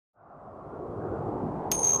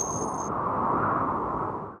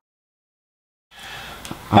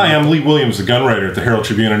Hi, I'm Lee Williams, the gun writer at the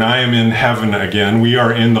Herald-Tribune, and I am in heaven again. We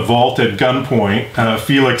are in the vault at gunpoint.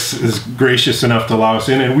 Felix is gracious enough to allow us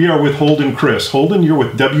in, and we are with Holden Chris. Holden, you're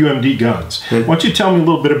with WMD Guns. Why don't you tell me a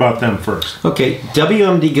little bit about them first? Okay,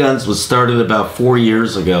 WMD Guns was started about 4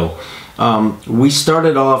 years ago. We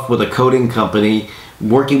started off with a coating company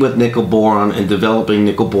working with nickel boron and developing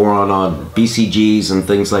nickel boron on BCGs and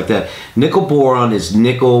things like that. Nickel boron is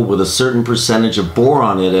nickel with a certain percentage of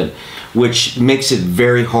boron in it, which makes it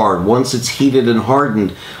very hard. Once it's heated and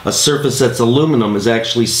hardened, a surface that's aluminum is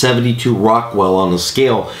actually 72 Rockwell on the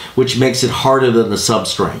scale, which makes it harder than the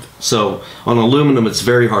substrate. So on aluminum, it's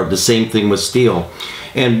very hard. The same thing with steel.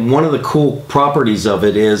 And one of the cool properties of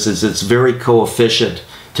it is it's very coefficient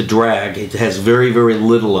to drag. It has very, very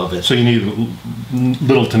little of it. So you need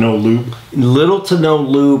little to no lube? Little to no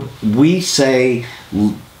lube. We say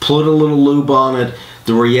put a little lube on it.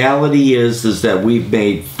 The reality is that we've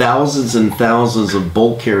made thousands and thousands of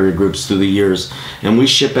bolt carrier groups through the years, and we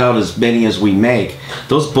ship out as many as we make.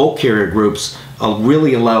 Those bolt carrier groups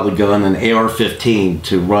really allow the gun, an AR-15,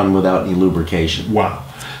 to run without any lubrication. Wow.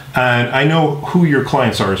 And I know who your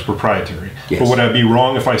clients are as proprietary. Yes. But would I be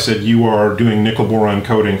wrong if I said you are doing nickel boron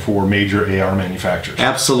coating for major AR manufacturers?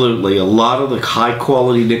 Absolutely. A lot of the high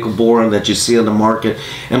quality nickel boron that you see on the market,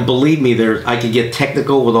 and believe me, I could get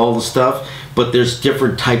technical with all the stuff, but there's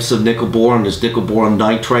different types of nickel boron. There's nickel boron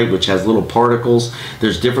nitrate, which has little particles.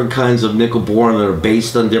 There's different kinds of nickel boron that are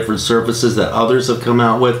based on different surfaces that others have come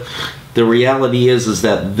out with. The reality is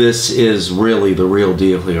that this is really the real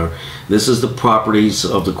deal here. This is the properties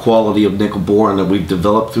of the quality of nickel boron that we've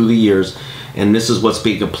developed through the years, and this is what's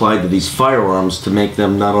being applied to these firearms to make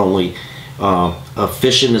them not only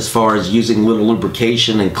efficient as far as using little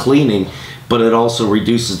lubrication and cleaning, but it also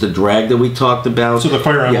reduces the drag that we talked about. So the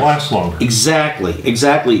firearm lasts longer. Exactly,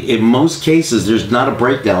 exactly. In most cases, there's not a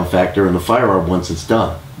breakdown factor in the firearm once it's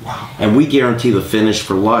done. Wow. And we guarantee the finish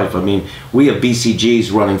for life. I mean, we have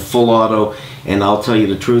BCGs running full auto, and I'll tell you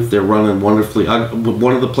the truth, they're running wonderfully.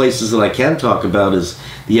 One of the places that I can talk about is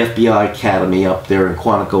the FBI Academy up there in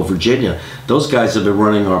Quantico, Virginia. Those guys have been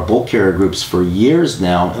running our bolt carrier groups for years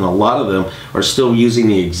now, and a lot of them are still using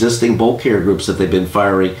the existing bolt carrier groups that they've been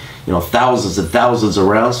firing, you know, thousands and thousands of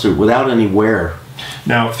rounds through without any wear.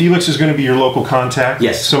 Now, Felix is going to be your local contact.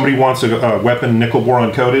 Yes. If somebody wants a weapon nickel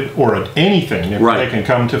boron coated or anything, they can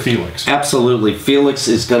come to Felix. Absolutely. Felix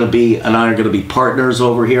is going to be, and I are going to be partners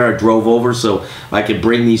over here. I drove over so I could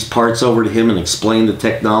bring these parts over to him and explain the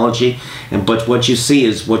technology. But what you see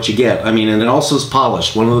is what you get. I mean, and it also is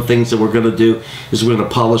polished. One of the things that we're going to do is we're going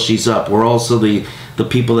to polish these up. We're also the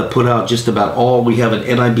people that put out just about all, we have an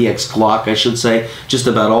NIBX Glock, I should say, just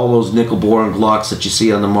about all those nickel boron Glocks that you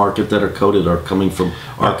see on the market that are coated are coming from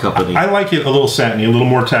our company. I like it a little satiny, a little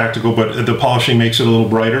more tactical, but the polishing makes it a little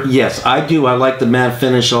brighter. Yes, I do. I like the matte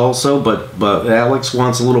finish also, but Alex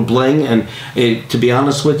wants a little bling, and to be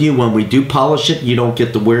honest with you, when we do polish it, you don't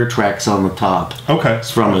get the wear tracks on the top. Okay.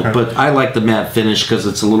 From it, but I like the matte finish because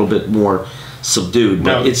it's a little bit more subdued,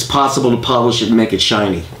 but it's possible to polish it and make it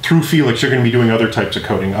shiny. Through Felix, you're going to be doing other types of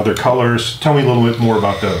coating, other colors. Tell me a little bit more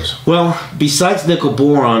about those. Well, besides nickel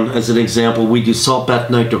boron, as an example, we do salt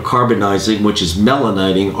bath nitrocarbonizing, which is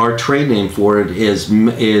melaniting. Our trade name for it is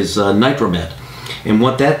nitromet. And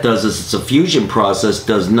what that does is it's a fusion process,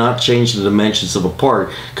 does not change the dimensions of a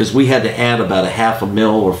part, because we had to add about a half a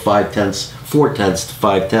mil or 4/10 to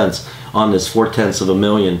 5/10 on this 4/10 of a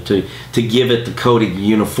million to give it the coating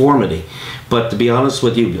uniformity. But to be honest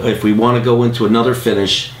with you, if we want to go into another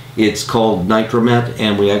finish, it's called nitromet,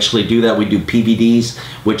 and we actually do that. We do PVDs,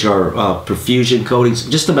 which are perfusion coatings,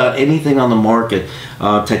 just about anything on the market.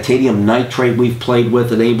 Titanium nitrate we've played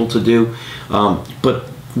with and able to do. But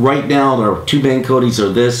right now, our two main coatings are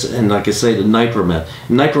this, and like I say, the nitromet.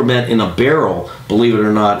 Nitromet in a barrel, believe it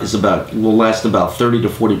or not, will last about 30 to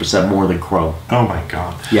 40% more than chrome. Oh my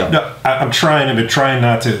God! Yeah. No, I'm trying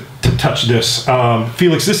not to touch this.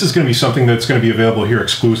 Felix, this is going to be something that's going to be available here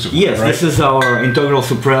exclusively. Yes, right? This is our integral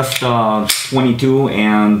suppressed 22,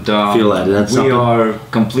 and we are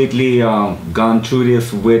completely gone through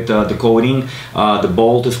this with the coating. The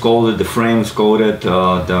bolt is coated, the frame is coated,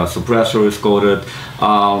 the suppressor is coated.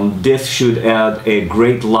 This should add a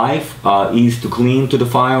great life, ease to clean to the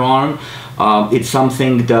firearm. It's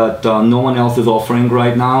something that no one else is offering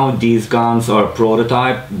right now. These guns are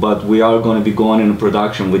prototype, but we are going to be going into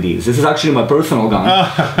production with these. This is actually my personal gun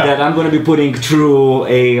that I'm going to be putting through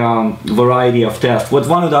a variety of tests. What's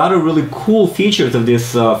one of the other really cool features of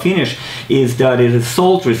this finish is that it is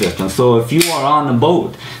salt resistant. So if you are on a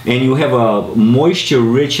boat and you have a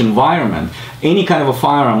moisture-rich environment, any kind of a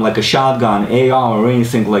firearm like a shotgun, AR, or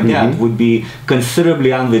anything like that would be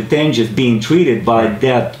considerably advantageous being treated by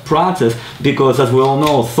that process, because as we all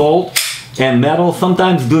know, salt and metal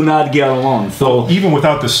sometimes do not get along. So even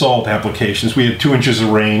without the salt applications, we had 2 inches of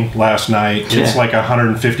rain last night. It's like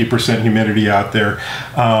 150% humidity out there.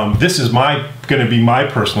 This is going to be my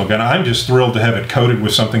personal gun. I'm just thrilled to have it coated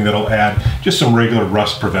with something that'll add just some regular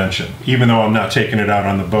rust prevention, even though I'm not taking it out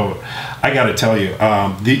on the boat. I got to tell you,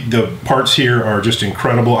 the parts here are just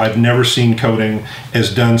incredible. I've never seen coating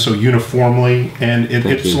as done so uniformly, and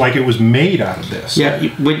it's like it was made out of this. Yeah,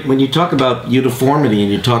 when you talk about uniformity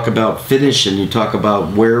and you talk about finish and you talk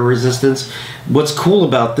about wear resistance, what's cool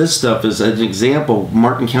about this stuff is, as an example,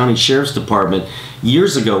 Martin County Sheriff's Department,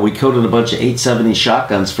 years ago we coated a bunch of 870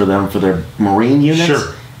 shotguns for them for their Marine units.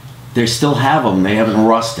 Sure. They still have them. They haven't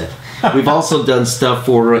rusted. We've also done stuff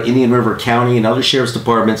for Indian River County and other sheriff's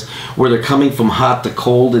departments where they're coming from hot to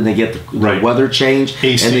cold and they get the weather change.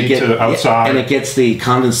 AC and they get, to outside. And it gets the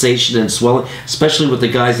condensation and swelling, especially with the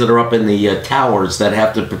guys that are up in the towers that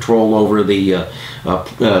have to patrol over the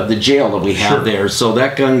jail that we have there. So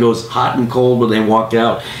that gun goes hot and cold when they walk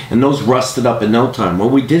out, and those rusted up in no time. Well,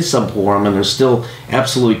 we did some for them, and they're still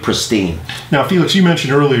absolutely pristine. Now, Felix, you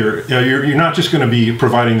mentioned earlier, you're not just going to be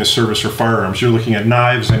providing this service for firearms. You're looking at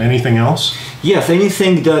knives and anything else? Yes,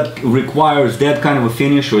 anything that requires that kind of a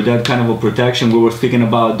finish or that kind of a protection. We were speaking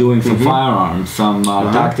about doing some firearms, some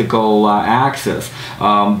tactical access,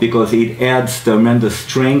 because it adds tremendous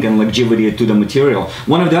strength and longevity to the material.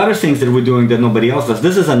 One of the other things that we're doing that nobody else does,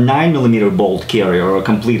 this is a 9mm bolt carrier or a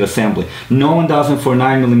complete assembly. No one does it for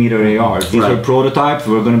 9mm ARs. These are prototypes.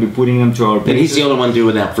 We're going to be putting them to our bases. And he's the only one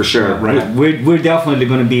doing that for sure. We're definitely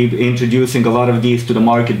going to be introducing a lot of these to the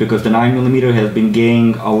market because the 9mm has been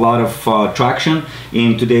gaining a lot of traction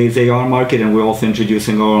in today's AR market, and we're also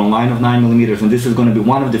introducing our own line of 9mm, and this is going to be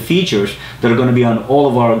one of the features that are going to be on all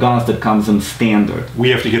of our guns that comes in standard. We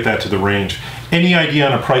have to get that to the range. Any idea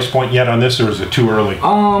on a price point yet on this, or is it too early?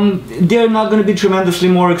 They're not going to be tremendously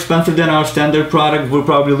more expensive than our standard product. We're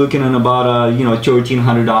probably looking at about a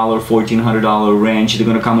 $1,300, $1,400 range. They're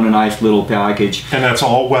going to come in a nice little package. And that's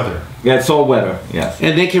all weather. Yeah, it's all weather. Yes.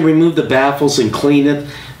 And they can remove the baffles and clean it.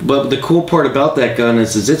 But the cool part about that gun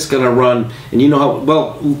is it's going to run, and you know how,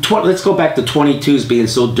 well, let's go back to 22s being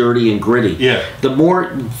so dirty and gritty. Yeah. The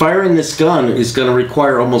more, firing this gun is going to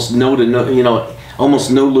require almost no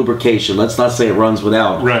lubrication. Let's not say it runs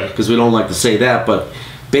without. Right. Because we don't like to say that, but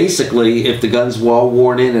basically, if the gun's well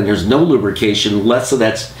worn in and there's no lubrication, less of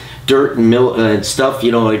that dirt and stuff,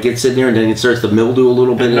 it gets in there and then it starts to mildew a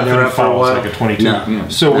little bit in there after a while. Like a 22.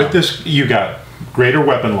 So with this, you got greater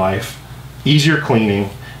weapon life, easier cleaning,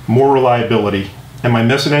 more reliability. Am I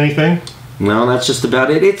missing anything? No, that's just about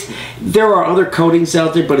it. There are other coatings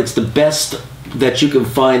out there, but it's the best that you can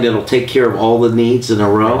find that'll take care of all the needs in a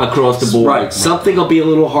row. Across the board. Right. Something will be a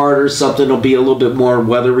little harder, something will be a little bit more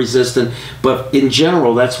weather resistant, but in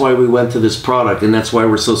general, that's why we went to this product, and that's why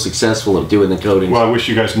we're so successful at doing the coatings. Well, I wish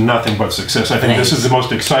you guys nothing but success. I think this is the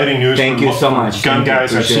most exciting news for gun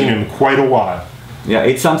guys I've seen in quite a while. Yeah,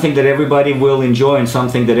 it's something that everybody will enjoy and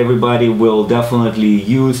something that everybody will definitely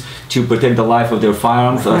use to protect the life of their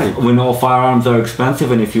firearms. Right. We know firearms are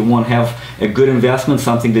expensive, and if you want to have a good investment,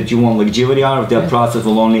 something that you want longevity out of, that process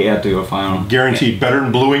will only add to your firearm. Guaranteed. Better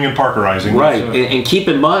than bluing and parkerizing. Right, and keep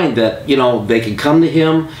in mind that they can come to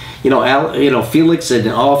him, Felix, and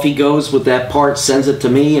off he goes with that part, sends it to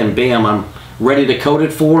me, and bam, I'm ready to coat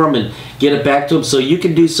it for him and get it back to him. So you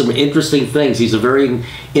can do some interesting things. He's a very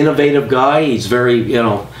innovative guy. He's very,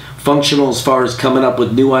 functional as far as coming up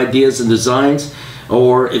with new ideas and designs.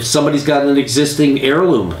 Or if somebody's got an existing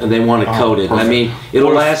heirloom and they want to coat it, perfect. I mean,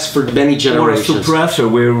 it'll last for many generations. Or a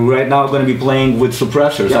suppressor. We're right now going to be playing with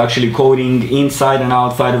suppressors, actually coating inside and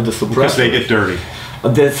outside of the suppressor. Because they get dirty.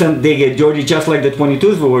 They get dirty just like the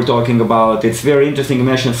 22s we were talking about. It's very interesting to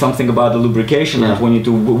mention something about the lubrication on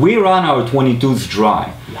 22. We run our 22s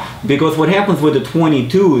dry. Because what happens with the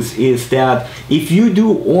 22s is that if you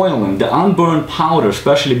do oiling, the unburned powder,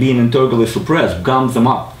 especially being internally suppressed, gums them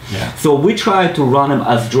up. Yeah. So we try to run them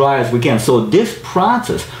as dry as we can. So this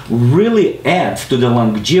process really adds to the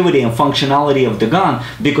longevity and functionality of the gun,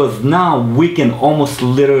 because now we can almost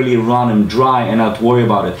literally run them dry and not worry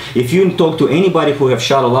about it. If you talk to anybody who have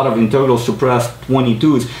shot a lot of integral suppressed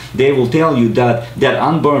 22s, they will tell you that that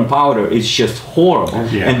unburned powder is just horrible.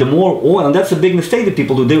 Yeah. And the more oil, and that's a big mistake that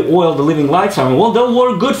people do, they oil the living lights on. Well, they'll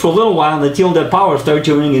work good for a little while until that power starts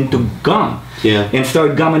turning into gum. Yeah. And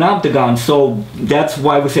start gumming up the gun. So that's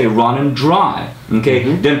why we say run them dry.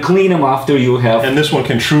 Okay, then clean them after you have. And this one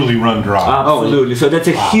can truly run dry. Absolutely. So that's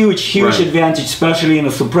a huge Right. advantage, especially in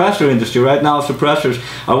the suppressor industry. Right now, suppressors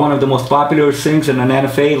are one of the most popular things in an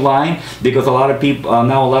NFA line, because a lot of people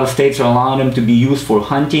now, a lot of states are allowing them to be used for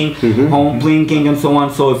hunting, home plinking, and so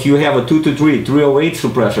on. So if you have a 223, 308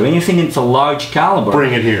 suppressor, anything that's a large caliber,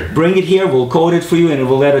 Bring it here. Bring it here. We'll coat it for you, and it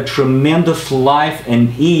will add a tremendous life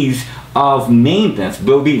and ease of maintenance.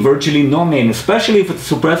 Will be virtually no maintenance, especially if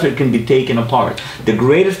it's a suppressor, it can be taken apart. The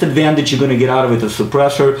greatest advantage you're going to get out of it is a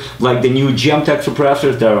suppressor like the new Gemtech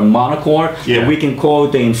suppressors that are monocore, that we can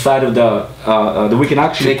coat the inside of the that we can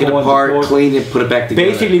actually take it apart, clean it, put it back together.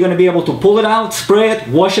 Basically, you're going to be able to pull it out, spray it,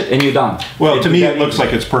 wash it, and you're done. Well, to me, it looks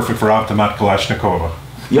like it's perfect for Automat Kalashnikova.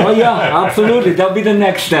 Yeah, absolutely. That'll be the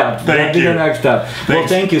next step. Thank you. The next step. Well,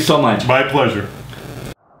 thank you so much. My pleasure.